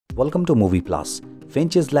Welcome to Movie Plus.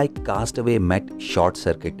 Finch is like Castaway met Short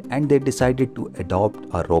Circuit and they decided to adopt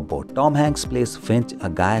a robot. Tom Hanks plays Finch, a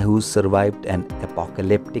guy who's survived an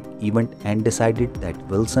apocalyptic event and decided that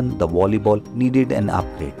Wilson, the volleyball, needed an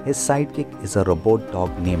upgrade. His sidekick is a robot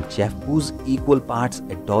dog named Jeff, who's equal parts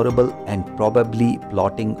adorable and probably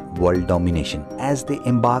plotting world domination. As they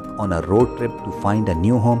embark on a road trip to find a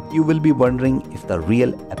new home, you will be wondering if the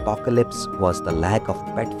real apocalypse was the lack of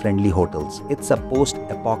pet-friendly hotels. It's a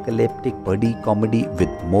post-apocalyptic buddy comedy with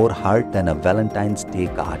more heart than a Valentine's Day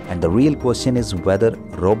card. And the real question is whether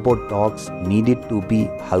robot dogs needed to be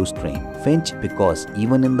house trained. Finch, because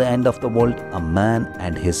even in the end of the world, a man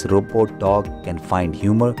and his robot dog can find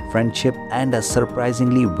humor, friendship, and a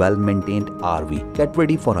surprisingly well-maintained RV. Get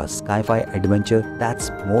ready for a sci-fi adventure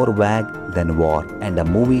that's more wag than war, and a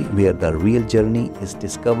movie where the real journey is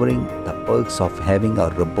discovering the perks of having a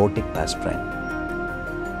robotic best friend.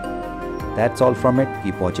 That's all from it.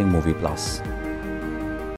 Keep watching Movie Plus.